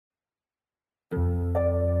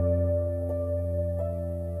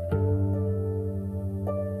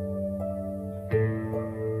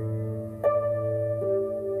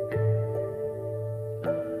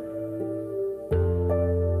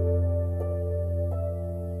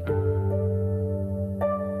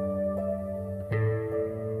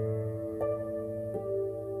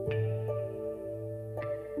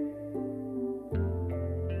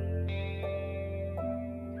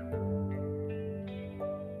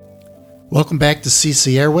Welcome back to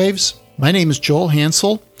CC Airwaves. My name is Joel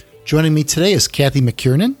Hansel. Joining me today is Kathy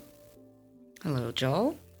McKiernan. Hello,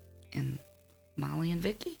 Joel, and Molly and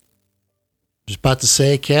Vicky. I was about to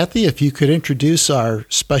say, Kathy, if you could introduce our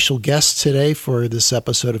special guest today for this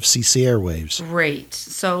episode of CC Airwaves. Great.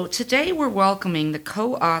 So today we're welcoming the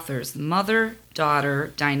co-authors, the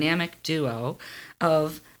mother-daughter dynamic duo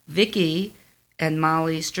of Vicky and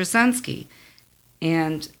Molly Straczynski.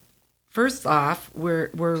 And first off, we're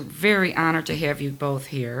very honored to have you both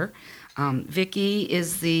here. Vicky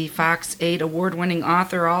is the Fox 8 award-winning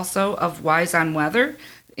author also of Wise on Weather.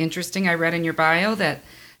 Interesting, I read in your bio that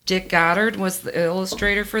Dick Goddard was the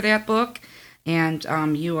illustrator for that book. And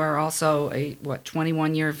you are also a,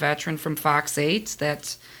 21-year veteran from Fox 8.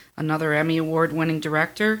 That's another Emmy award-winning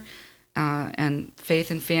director. And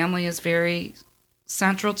Faith and Family is very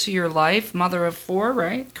central to your life. Mother of 4,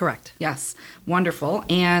 right? Correct. Yes, wonderful.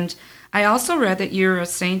 And I also read that you're a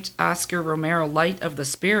St. Oscar Romero Light of the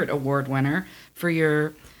Spirit Award winner for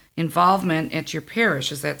your involvement at your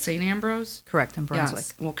parish. Is that St. Ambrose? Correct, in Brunswick.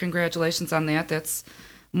 Yes. Well, congratulations on that. That's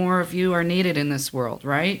more of you are needed in this world,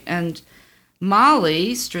 right? And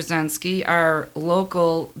Molly Straczynski, our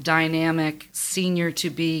local dynamic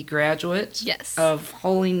senior-to-be graduate of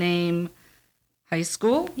Holy Name High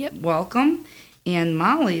School. Yep. Welcome. And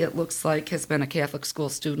Molly, it looks like, has been a Catholic school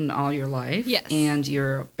student all your life. Yes. And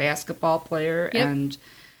you're a basketball player and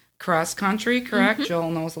cross country, correct? Mm-hmm. Joel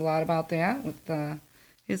knows a lot about that with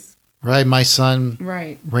his... Right, my son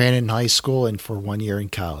ran in high school and for 1 year in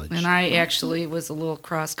college. And I actually was a little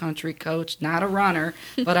cross country coach, not a runner,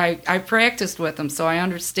 but I practiced with him, so I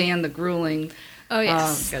understand the grueling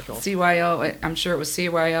schedule. CYO. I'm sure it was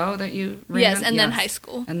CYO that you ran. Yes, and then high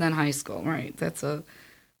school. And then high school, right.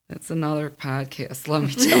 That's another podcast, let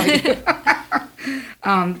me tell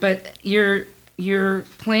you. But you're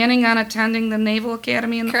planning on attending the Naval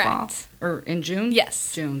Academy in the fall? Or in June?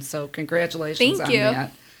 Yes. June, so congratulations on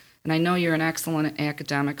that. And I know you're an excellent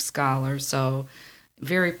academic scholar, so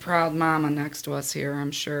very proud mama next to us here,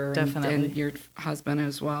 I'm sure. Definitely. And your husband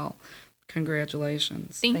as well.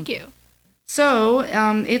 Congratulations. Thank you. So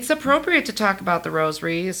it's appropriate to talk about the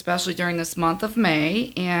Rosary, especially during this month of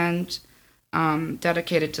May, and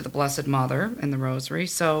dedicated to the Blessed Mother and the Rosary.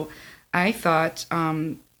 So I thought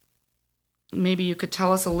maybe you could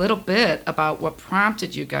tell us a little bit about what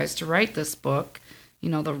prompted you guys to write this book. You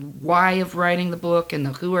know, the why of writing the book and the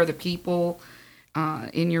who are the people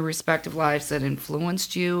in your respective lives that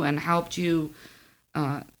influenced you and helped you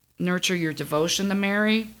nurture your devotion to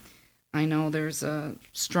Mary. I know there's a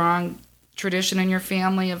strong tradition in your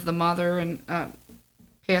family of the mother and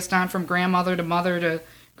passed on from grandmother to mother to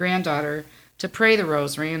granddaughter to pray the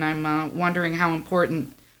Rosary, and I'm wondering how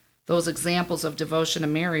important those examples of devotion to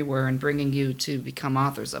Mary were in bringing you to become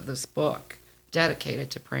authors of this book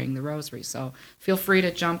dedicated to praying the Rosary. So feel free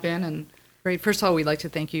to jump in. And Great. First of all, we'd like to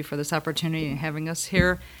thank you for this opportunity and having us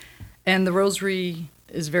here. And the Rosary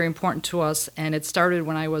is very important to us, and it started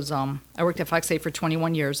when I was I worked at Fox 8 for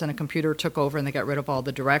 21 years, and a computer took over and they got rid of all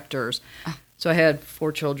the directors. So I had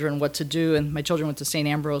 4 children, what to do, and my children went to St.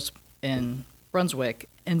 Ambrose in Brunswick,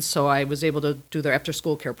 and so I was able to do their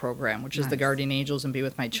after-school care program, which is the Guardian Angels, and be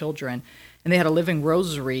with my children. And they had a living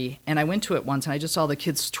rosary, and I went to it once, and I just saw the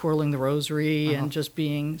kids twirling the rosary and just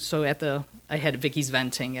being so I had Vicky's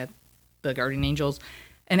venting at the Guardian Angels,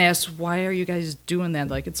 and asked, why are you guys doing that?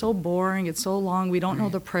 Like, it's so boring, it's so long, we don't know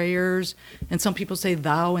the prayers, and some people say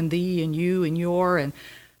thou and thee and you and your, and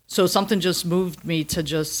so something just moved me to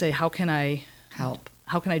just say, how can I help?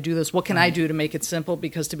 How can I do this? What can I do to make it simple?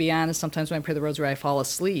 Because to be honest, sometimes when I pray the Rosary, I fall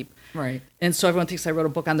asleep. Right. And so everyone thinks I wrote a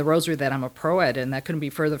book on the Rosary that I'm a pro at, and that couldn't be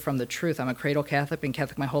further from the truth. I'm a cradle Catholic, been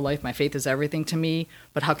Catholic my whole life. My faith is everything to me,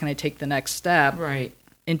 but how can I take the next step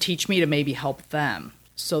and teach me to maybe help them?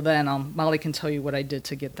 So then Molly can tell you what I did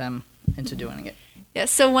to get them into doing it. Yeah,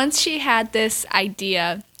 so once she had this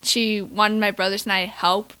idea, she wanted my brothers and I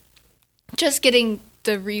help just getting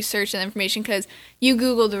the research and information, because you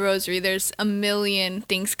Google the Rosary, there's a million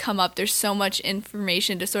things come up. There's so much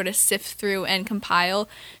information to sort of sift through and compile.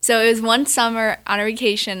 So it was one summer on a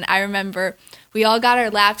vacation. I remember we all got our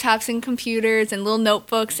laptops and computers and little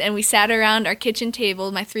notebooks, and we sat around our kitchen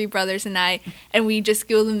table, my 3 brothers and I, and we just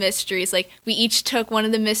Googled the mysteries. Like, we each took one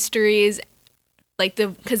of the mysteries,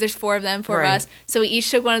 because there's 4 of them for us. So we each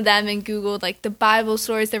took one of them and Googled, like, the Bible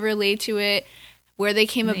stories that relate to it, where they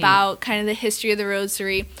came about, kind of the history of the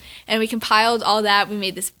Rosary, and we compiled all that. We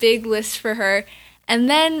made this big list for her, and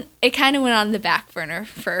then it kind of went on the back burner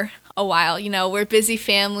for a while. You know, we're a busy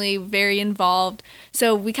family, very involved,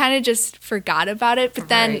 so we kind of just forgot about it. But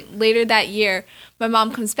then later that year, my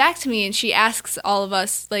mom comes back to me and she asks all of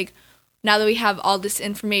us, like, now that we have all this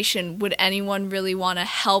information, would anyone really want to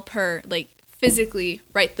help her, like, physically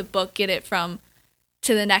write the book, get it from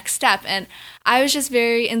to the next step? And I was just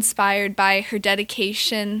very inspired by her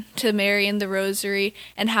dedication to Mary and the Rosary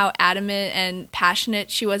and how adamant and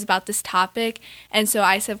passionate she was about this topic. And so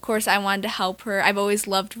I said, of course, I wanted to help her. I've always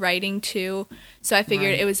loved writing too, so I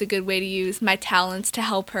figured it was a good way to use my talents to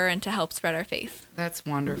help her and to help spread our faith. That's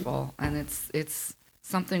wonderful. And it's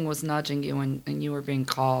something was nudging you, and you were being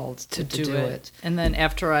called to do it. And then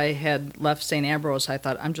after I had left St. Ambrose, I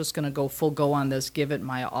thought, I'm just going to go full go on this, give it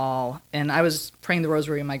my all. And I was praying the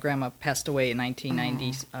rosary, and my grandma passed away in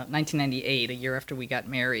 1998, a year after we got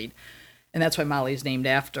married. And that's why Molly's named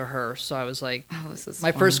after her. So I was like, This is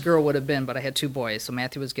my fun. first girl would have been, but I had two boys. So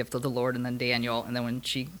Matthew was gift of the Lord, and then Daniel. And then when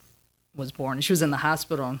she was born, she was in the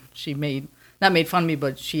hospital, and she not made fun of me,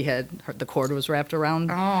 but she had the cord was wrapped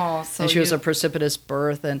around. Oh, so and she was a precipitous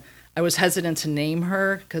birth, and I was hesitant to name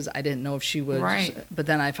her because I didn't know if she would. Right. But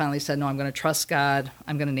then I finally said, no, I'm going to trust God.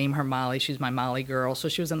 I'm going to name her Molly. She's my Molly girl. So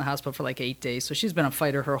she was in the hospital for like 8 days. So she's been a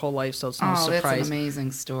fighter her whole life, so it's no surprise. That's an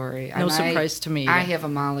amazing story. No And surprise to me. I have a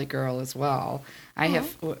Molly girl as well. I have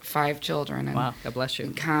 5 children. And Wow, God bless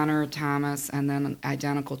you. Connor, Thomas, and then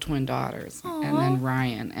identical twin daughters, and then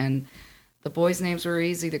Ryan. And the boys' names were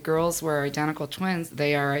easy. The girls were identical twins.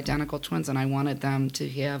 They are identical twins, and I wanted them to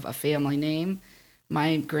have a family name.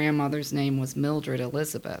 My grandmother's name was Mildred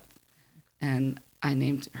Elizabeth, and I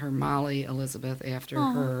named her Molly Elizabeth after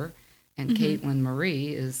her. And Caitlin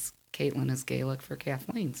Marie Caitlin is Gaelic for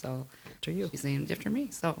Kathleen, so After you. she's named after me.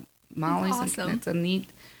 So Molly's awesome. It's a neat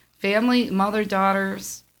family,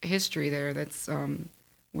 mother-daughter's history there that's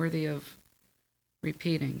worthy of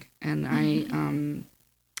repeating. And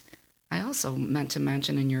I also meant to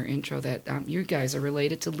mention in your intro that you guys are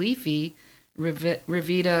related to Leafy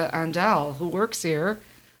Revita Andel, who works here.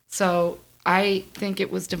 So I think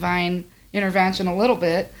it was divine intervention a little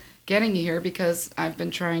bit getting you here, because I've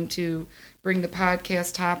been trying to bring the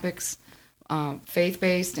podcast topics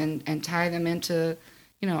faith-based and tie them into,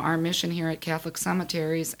 our mission here at Catholic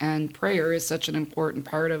Cemeteries. And prayer is such an important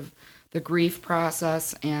part of the grief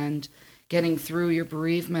process and getting through your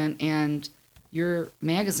bereavement. And your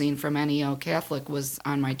magazine from NEO Catholic was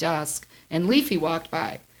on my desk, and Leafy walked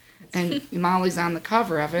by. And Molly's on the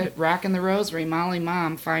cover of it, rocking the rosary. Molly,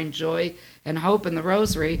 Mom, find joy and hope in the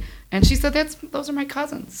rosary. And she said, those are my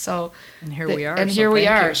cousins. So, And here we are. And so here we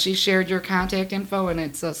thank are. you. She shared your contact info, and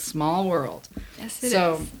it's a small world. Yes, it is.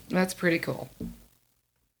 So that's pretty cool.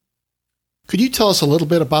 Could you tell us a little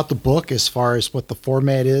bit about the book as far as what the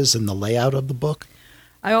format is and the layout of the book?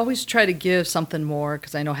 I always try to give something more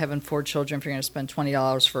because I know having 4 children, if you're going to spend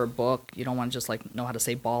 $20 for a book, you don't want to just like know how to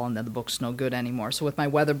say ball and then the book's no good anymore. So with my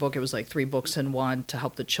weather book, it was like 3 books in one to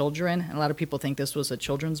help the children. And a lot of people think this was a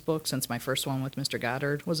children's book, since my first one with Mr.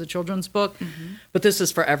 Goddard was a children's book. Mm-hmm. But this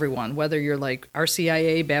is for everyone, whether you're like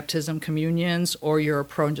RCIA, baptism, communions, or you're a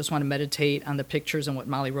pro and just want to meditate on the pictures and what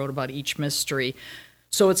Molly wrote about each mystery.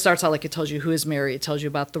 So it starts out like it tells you who is Mary. It tells you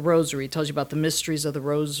about the rosary. It tells you about the mysteries of the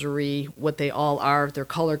rosary, what they all are. They're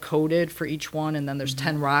color-coded for each one, and then there's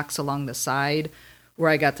 10 rocks along the side, where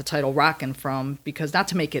I got the title Rockin' from, because not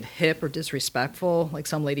to make it hip or disrespectful, like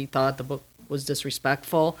some lady thought the book was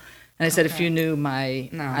disrespectful. And I said, if you knew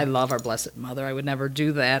I love our Blessed Mother, I would never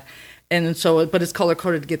do that. And so, but it's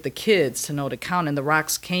color-coded to get the kids to know to count. And the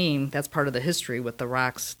rocks that's part of the history with the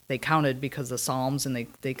rocks. They counted because the Psalms, and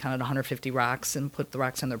they counted 150 rocks and put the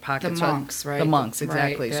rocks in their The pockets. monks, right? The monks,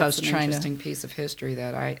 exactly. Right. So I was That's an trying interesting piece of history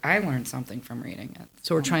that I learned something from reading it.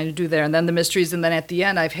 So we're trying to do there. And then the mysteries. And then at the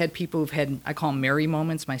end, I've had people who've had, I call them Mary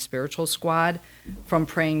moments, my spiritual squad, from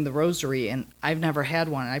praying the rosary. And I've never had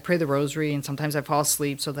one. I pray the rosary, and sometimes I fall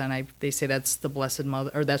asleep. So then they say that's the Blessed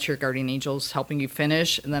Mother, or that's your guardian angels helping you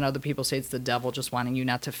finish. And then other people say it's the devil just wanting you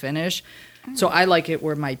not to finish. So I like it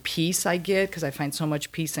where my peace I get, because I find so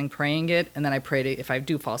much peace in praying it. And then I pray it, if I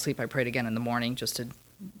do fall asleep, I pray it again in the morning just to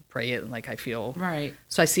pray it like I feel. Right.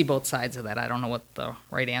 So I see both sides of that. I don't know what the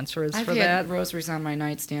right answer is I've for had that. rosaries on my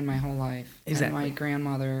nightstand my whole life. Exactly. And my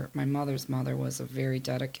grandmother, my mother's mother, was a very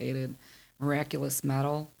dedicated Miraculous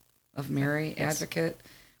Medal of Mary advocate,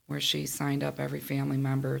 where she signed up every family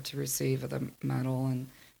member to receive the medal, and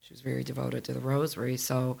she was very devoted to the rosary.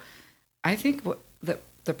 So I think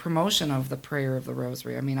the promotion of the prayer of the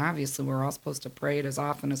rosary, I mean, obviously we're all supposed to pray it as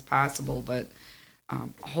often as possible, but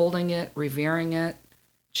holding it, revering it,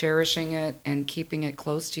 cherishing it, and keeping it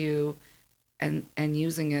close to you, and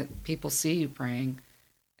using it. People see you praying,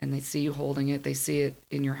 and they see you holding it. They see it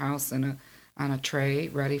in your house on a tray,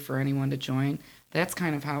 ready for anyone to join. That's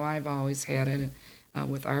kind of how I've always had it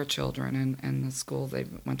with our children and the school. They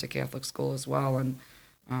went to Catholic school as well, and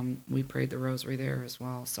we prayed the rosary there as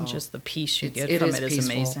well. So Just the peace you it's- get it from is it is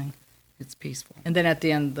peaceful. amazing. It's peaceful. And then at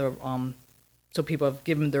the end, so people have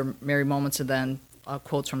given their merry moments, and then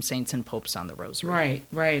quotes from saints and popes on the rosary.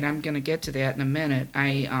 Right. I'm going to get to that in a minute.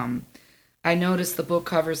 I noticed the book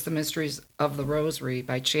covers the mysteries of the rosary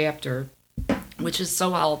by chapter, which is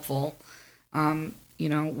so helpful.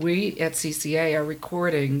 We at CCA are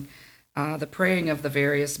recording the praying of the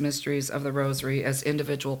various mysteries of the rosary as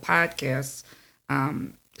individual podcasts,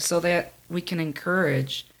 so that we can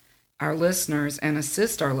encourage our listeners and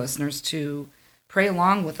assist our listeners to pray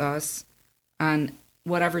along with us on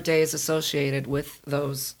whatever day is associated with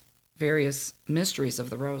those various mysteries of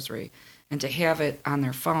the rosary, and to have it on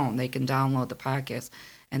their phone. They can download the podcast,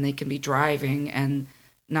 and they can be driving and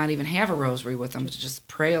not even have a rosary with them, to just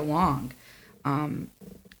pray along.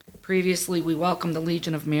 Previously, we welcomed the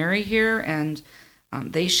Legion of Mary here, and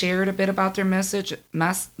they shared a bit about their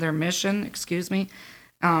their mission.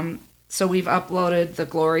 So we've uploaded the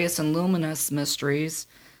Glorious and Luminous Mysteries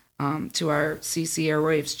to our CC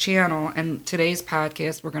Airwaves channel, and today's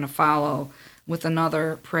podcast we're going to follow with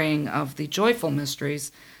another praying of the Joyful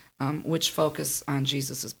Mysteries, which focus on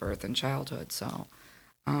Jesus' birth and childhood. So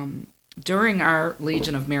during our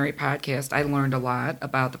Legion of Mary podcast, I learned a lot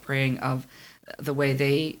about the praying of the way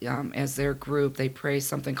they, as their group, they pray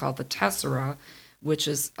something called the Tessera, which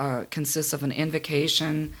is consists of an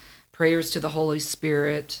invocation, prayers to the Holy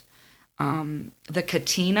Spirit, the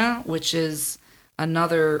Catena, which is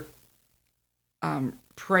another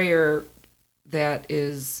prayer that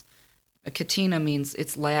is, a catena means,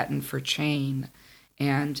 it's Latin for chain,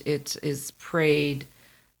 and it is prayed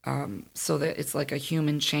so that it's like a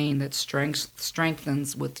human chain that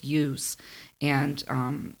strengthens with use, and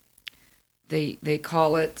they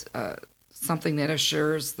call it something that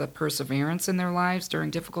assures the perseverance in their lives during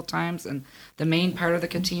difficult times. And the main part of the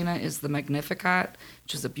catena is the Magnificat,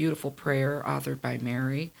 which is a beautiful prayer authored by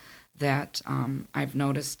Mary that I've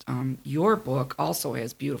noticed your book also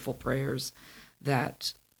has beautiful prayers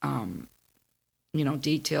that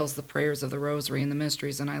details the prayers of the rosary and the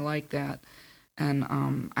mysteries, and I like that.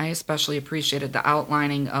 And I especially appreciated the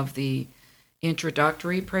outlining of the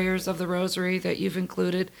introductory prayers of the rosary that you've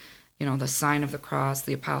included. The Sign of the Cross,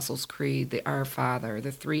 the Apostles' Creed, the Our Father,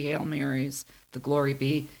 the three Hail Marys, the Glory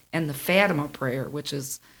Be, and the Fatima prayer, which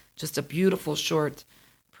is just a beautiful short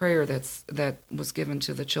prayer that was given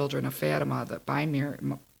to the children of Fatima by Mary,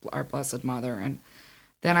 our Blessed Mother. And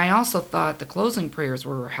then I also thought the closing prayers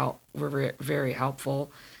were very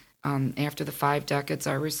helpful. After the 5 decades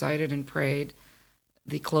are recited and prayed,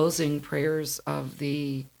 the closing prayers of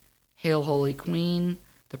the Hail Holy Queen,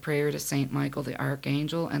 the prayer to Saint Michael the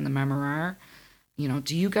Archangel, and the Memorare.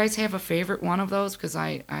 Do you guys have a favorite one of those? Because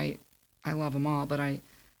I love them all, but I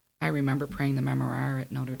remember praying the Memorare at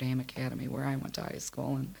Notre Dame Academy, where I went to high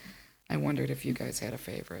school, and I wondered if you guys had a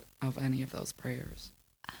favorite of any of those prayers.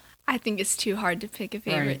 I think it's too hard to pick a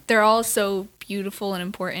favorite. Right. They're all so beautiful and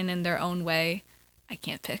important in their own way. I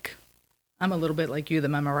can't pick. I'm a little bit like you. The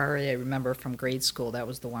Memorare I remember from grade school. That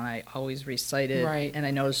was the one I always recited. Right. And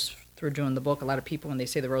I noticed through doing the book, a lot of people, when they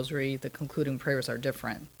say the rosary, the concluding prayers are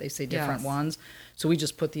different. They say different Yes. ones. So we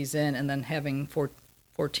just put these in, and then having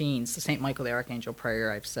 14s, the St. Michael the Archangel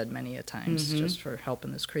prayer, I've said many a times, just for help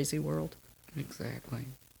in this crazy world. Exactly.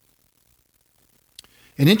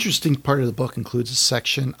 An interesting part of the book includes a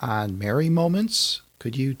section on Mary moments.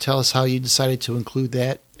 Could you tell us how you decided to include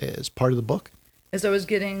that as part of the book? As I was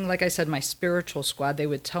getting, like I said, my spiritual squad, they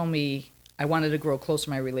would tell me I wanted to grow closer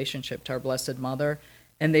in my relationship to our Blessed Mother,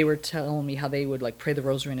 and they were telling me how they would pray the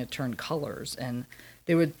rosary and it turned colors, and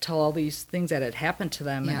they would tell all these things that had happened to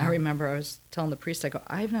them. And I remember I was telling the priest, I go,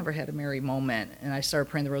 I've never had a Mary moment, and I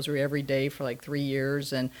started praying the rosary every day for 3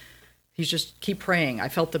 years, and he's just keep praying. I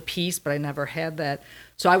felt the peace, but I never had that.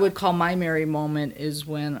 So I would call my Mary moment is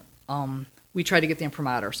when we tried to get the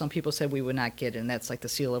imprimatur. Some people said we would not get it, and that's like the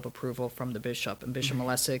seal of approval from the bishop. And Bishop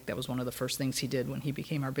Malesic, that was one of the first things he did when he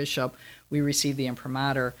became our bishop. We received the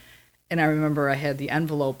imprimatur. And I remember I had the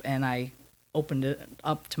envelope, and I opened it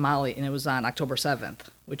up to Molly, and it was on October 7th,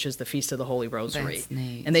 which is the Feast of the Holy Rosary. That's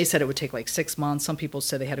neat. And they said it would take 6 months. Some people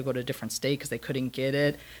said they had to go to a different state because they couldn't get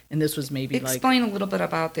it. And this was maybe Explain a little bit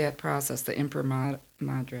about that process, the imprimatur.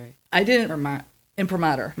 I didn't... Or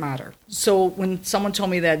Imprimatur. mater. So when someone told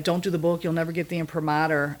me that, don't do the book, you'll never get the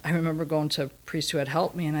imprimatur, I remember going to a priest who had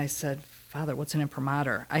helped me, and I said, Father, what's an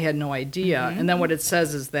imprimatur? I had no idea. And then what it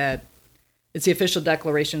says is that it's the official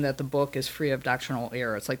declaration that the book is free of doctrinal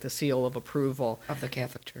error. It's like the seal of approval Of the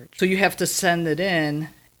Catholic Church. So you have to send it in,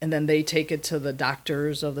 and then they take it to the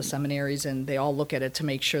doctors of the seminaries, and they all look at it to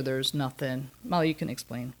make sure there's nothing. Molly, you can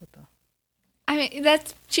explain what the... I mean,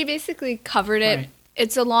 she basically covered it Right.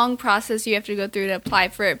 it's a long process you have to go through to apply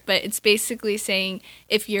for it, but it's basically saying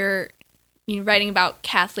if you're writing about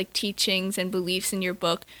Catholic teachings and beliefs in your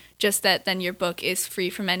book, just that then your book is free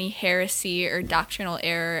from any heresy or doctrinal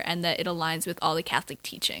error and that it aligns with all the Catholic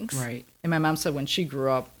teachings. Right. And my mom said when she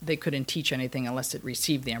grew up, they couldn't teach anything unless it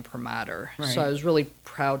received the imprimatur. Right. So I was really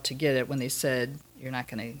proud to get it when they said, you're not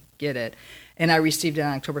going to get it. And I received it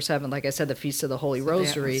on October 7th. Like I said, the Feast of the Holy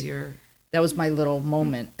Rosary. That was my little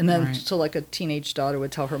moment. And then, Right. so like a teenage daughter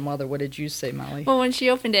would tell her mother, what did you say, Molly? Well, when she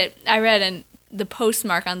opened it, I read and the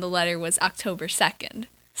postmark on the letter was October 2nd.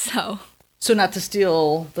 So not to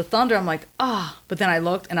steal the thunder, I'm like, But then I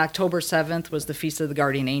looked, and October 7th was the Feast of the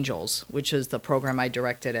Guardian Angels, which is the program I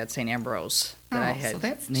directed at St. Ambrose that I had. So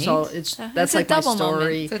that's neat. So That's that's a like my double moment.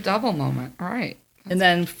 story. It's a double moment. All right. And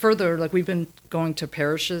then further, like we've been going to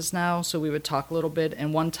parishes now, so we would talk a little bit.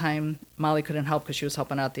 And one time, Molly couldn't help because she was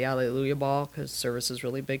helping out the Alleluia Ball because service is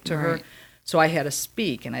really big to her. Right. So I had to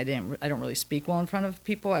speak, and I don't really speak well in front of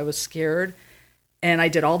people. I was scared, and I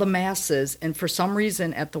did all the masses. And for some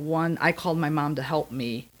reason, at the one, I called my mom to help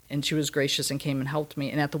me, and she was gracious and came and helped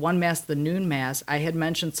me. And at the one mass, the noon mass, I had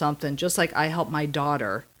mentioned something just like I helped my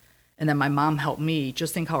daughter, and then my mom helped me.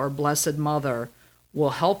 Just think how our Blessed Mother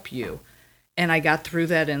will help you. And I got through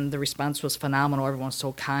that, and the response was phenomenal. Everyone was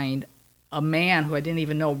so kind. A man who I didn't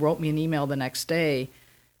even know wrote me an email the next day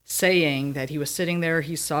saying that he was sitting there,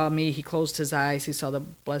 he saw me, he closed his eyes, he saw the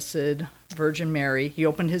Blessed Virgin Mary. He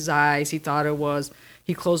opened his eyes, he thought it was,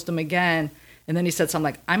 he closed them again, and then he said something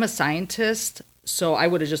like, I'm a scientist, so I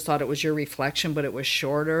would have just thought it was your reflection, but it was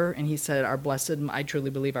shorter. And he said, I truly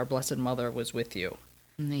believe our Blessed Mother was with you.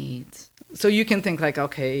 Neat. So you can think like,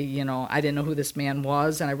 okay, I didn't know who this man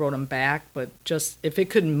was, and I wrote him back, but just if it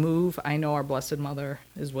could move, I know our Blessed Mother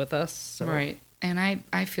is with us. So. Right. And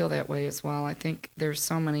I feel that way as well. I think there's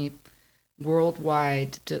so many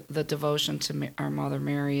worldwide, the devotion to our Mother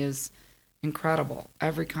Mary is incredible.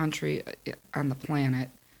 Every country on the planet.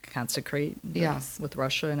 Consecrate. Yes. With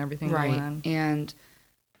Russia and everything Right. going on. And,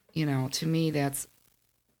 to me, that's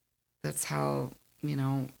how,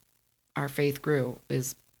 our faith grew,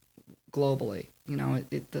 is globally.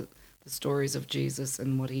 The stories of Jesus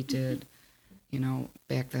and what he did.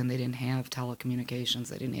 Back then they didn't have telecommunications,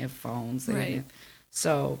 they didn't have phones. Right.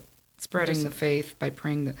 So spreading the faith by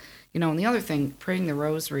praying and the other thing, praying the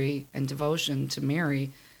rosary and devotion to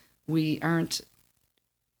Mary, we aren't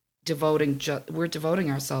we're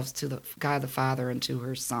devoting ourselves to the God the Father and to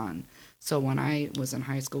her Son. So when I was in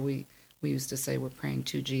high school, we used to say we're praying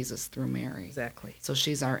to Jesus through Mary. Exactly. So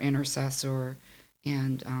she's our intercessor,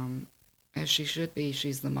 and as she should be,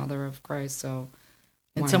 she's the mother of Christ. So.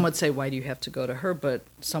 And some would say, why do you have to go to her? But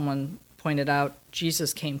someone pointed out,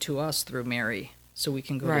 Jesus came to us through Mary, so we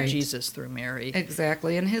can go Right. to Jesus through Mary.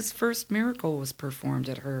 Exactly, and his first miracle was performed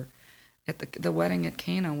at the wedding at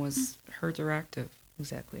Cana was her directive.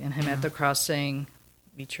 Exactly. And him at the cross saying,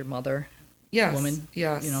 meet your mother. Yes, Woman,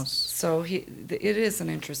 yes. So it is an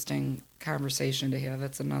interesting conversation to have.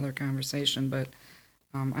 It's another conversation, but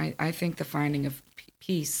I think the finding of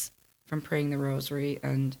peace from praying the rosary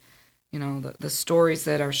and the stories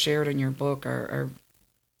that are shared in your book are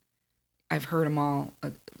I've heard them all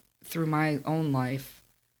through my own life.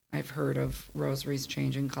 I've heard of rosaries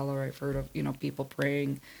changing color. I've heard of people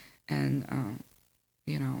praying, and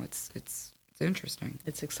it's interesting.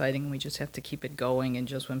 It's exciting. We just have to keep it going. And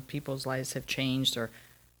just when people's lives have changed or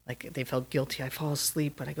like they felt guilty, I fall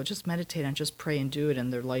asleep, but I go, just meditate and just pray and do it.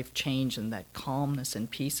 And their life changed and that calmness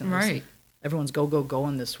and peace. And Right. Everyone's go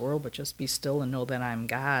in this world, but just be still and know that I'm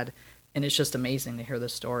God. And it's just amazing to hear the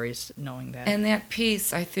stories, knowing that. And that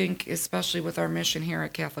peace, I think, especially with our mission here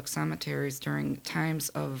at Catholic Cemeteries during times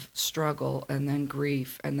of struggle and then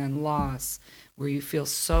grief and then loss, where you feel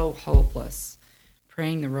so hopeless,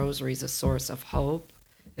 praying the rosary is a source of hope,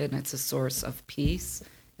 and it's a source of peace,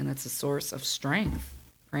 and it's a source of strength.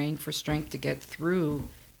 Praying for strength to get through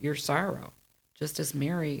your sorrow, just as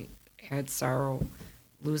Mary had sorrow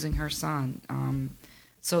losing her son.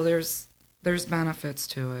 So there's benefits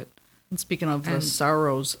to it. And speaking of the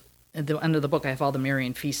sorrows, at the end of the book, I have all the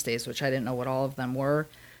Marian feast days, which I didn't know what all of them were.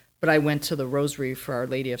 But I went to the Rosary for Our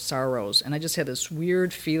Lady of Sorrows, and I just had this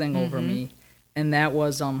weird feeling over me. And that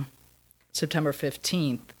was September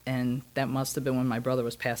 15th, and that must have been when my brother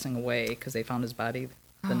was passing away because they found his body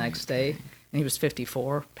the next day. And he was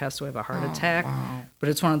 54, passed away of a heart attack. Wow. But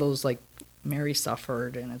it's one of those, like, Mary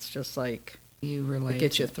suffered, and it's just like, You relate.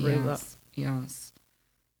 get you through yes, yes,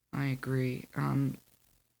 I agree.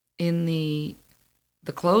 In the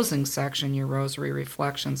closing section, your Rosary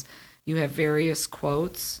Reflections, you have various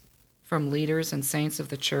quotes from leaders and saints of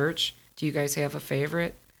the Church. Do you guys have a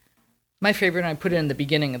favorite? My favorite, and I put it in the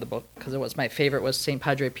beginning of the book because it was my favorite, was St.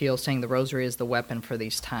 Padre Pio saying the rosary is the weapon for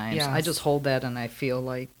these times. Yes. I just hold that and I feel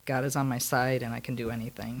like God is on my side and I can do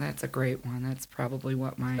anything. That's a great one. That's probably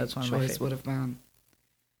what my That's one of my choice favorite. would have been.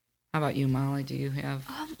 How about you, Molly? Do you have?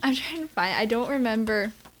 I'm trying to find. I don't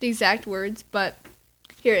remember the exact words, but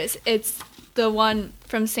here it is. It's the one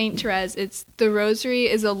from Saint Therese. It's the rosary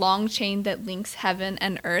is a long chain that links heaven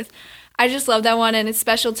and earth. I just love that one, and it's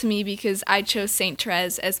special to me because I chose Saint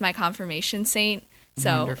Therese as my confirmation saint.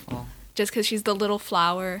 So Wonderful. just because she's the little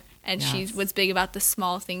flower, and she Yes. was big about the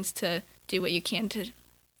small things to do what you can to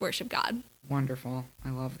worship God. Wonderful.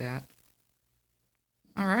 I love that.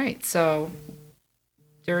 All right. So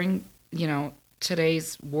during,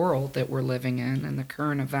 today's world that we're living in and the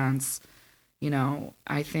current events,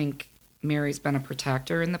 I think Mary's been a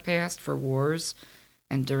protector in the past for wars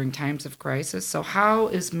and during times of crisis. So how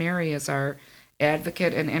is Mary, as our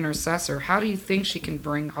advocate and intercessor, how do you think she can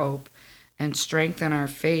bring hope and strengthen our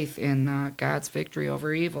faith in God's victory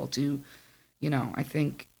over evil? I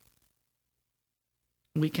think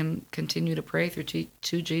we can continue to pray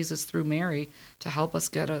to Jesus through Mary to help us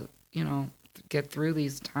get through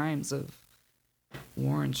these times of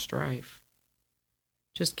war and strife.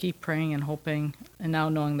 Just keep praying and hoping. And now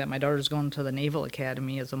knowing that my daughter's going to the Naval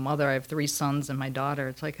Academy, as a mother, I have 3 sons and my daughter.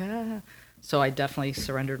 It's like, So I definitely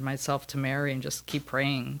surrendered myself to Mary and just keep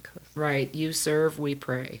praying. Right. You serve, we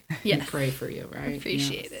pray. Yes. We pray for you, right?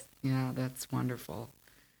 Appreciate Yes. it. Yeah, that's wonderful.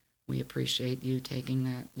 We appreciate you taking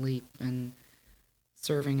that leap and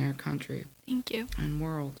serving our country Thank you. and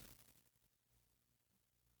world.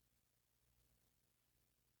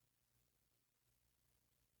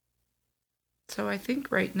 So I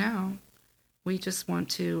think right now we just want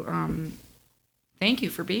to thank you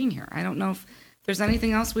for being here. I don't know if there's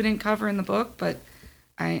anything else we didn't cover in the book, but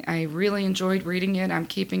I really enjoyed reading it. I'm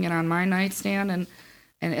keeping it on my nightstand and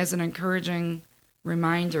as an encouraging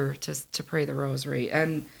reminder to pray the rosary.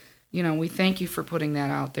 And, we thank you for putting that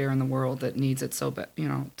out there in the world that needs it so,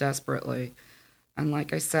 desperately. And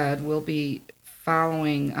like I said, we'll be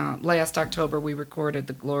following, last October we recorded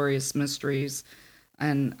the Glorious Mysteries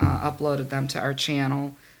and uploaded them to our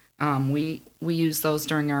channel. We use those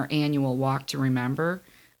during our annual Walk to Remember,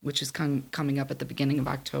 which is coming up at the beginning of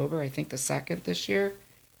October, I think the 2nd this year.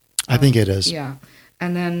 I think it is. Yeah.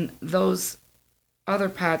 And then those other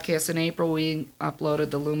podcasts in April, we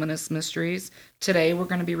uploaded the Luminous Mysteries. Today we're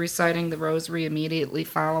going to be reciting the Rosary immediately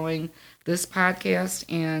following this podcast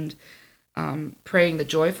and praying the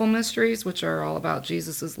Joyful Mysteries, which are all about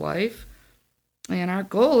Jesus' life. And our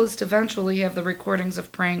goal is to eventually have the recordings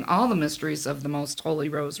of praying all the mysteries of the Most Holy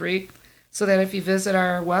Rosary, so that if you visit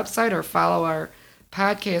our website or follow our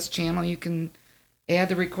podcast channel, you can add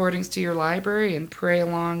the recordings to your library and pray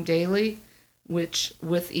along daily, which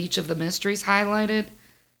with each of the mysteries highlighted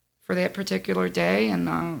for that particular day.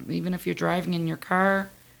 And even if you're driving in your car,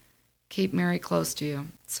 keep Mary close to you.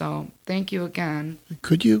 So thank you again.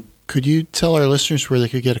 Could you tell our listeners where they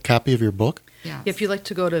could get a copy of your book? Yes. If you'd like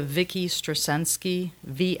to go to Vicky Strasensky,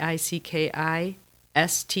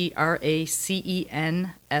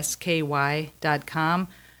 VICKISTRACENSKY.com,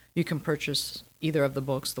 you can purchase either of the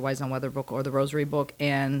books, the Wise on Weather book or the Rosary book.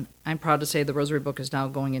 And I'm proud to say the Rosary book is now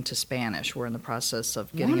going into Spanish. We're in the process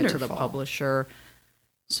of getting it to the Wonderful. publisher.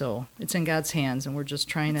 So it's in God's hands, and we're just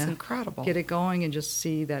trying It's to incredible. get it going and just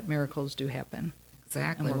see that miracles do happen.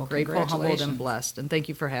 Exactly. And we're Well, grateful, humbled, and congratulations. blessed. And thank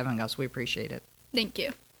you for having us. We appreciate it. Thank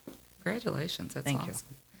you. Congratulations. That's Thank you.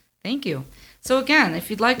 awesome. Thank you. So again, if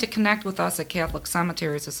you'd like to connect with us at Catholic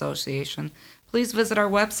Cemeteries Association, please visit our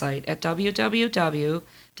website at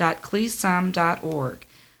www.clesem.org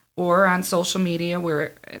or on social media.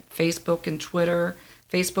 We're at Facebook and Twitter.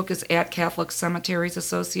 Facebook is at Catholic Cemeteries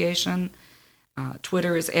Association.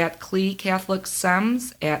 Twitter is at CLE Catholic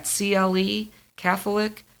Sems, at CLE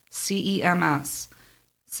Catholic CEMS.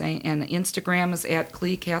 And Instagram is at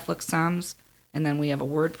CLE Catholic Sems. And then we have a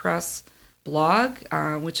WordPress blog,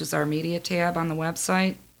 which is our media tab on the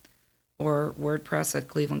website, or WordPress at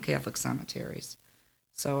Cleveland Catholic Cemeteries.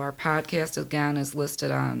 So our podcast, again, is listed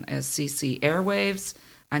on as CC Airwaves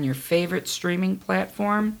on your favorite streaming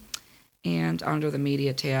platform and under the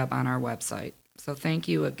media tab on our website. So thank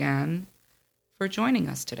you again for joining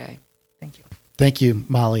us today. Thank you. Thank you,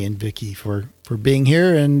 Molly and Vicky, for being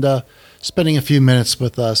here and spending a few minutes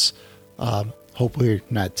with us. Hope we're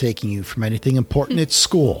not taking you from anything important at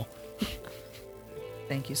school.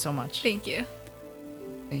 Thank you so much. Thank you.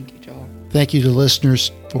 Thank you, Joel. Thank you to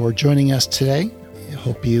listeners for joining us today. I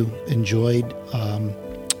hope you enjoyed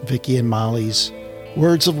Vicky and Molly's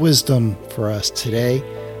words of wisdom for us today.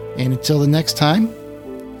 And until the next time,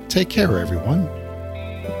 take care, everyone.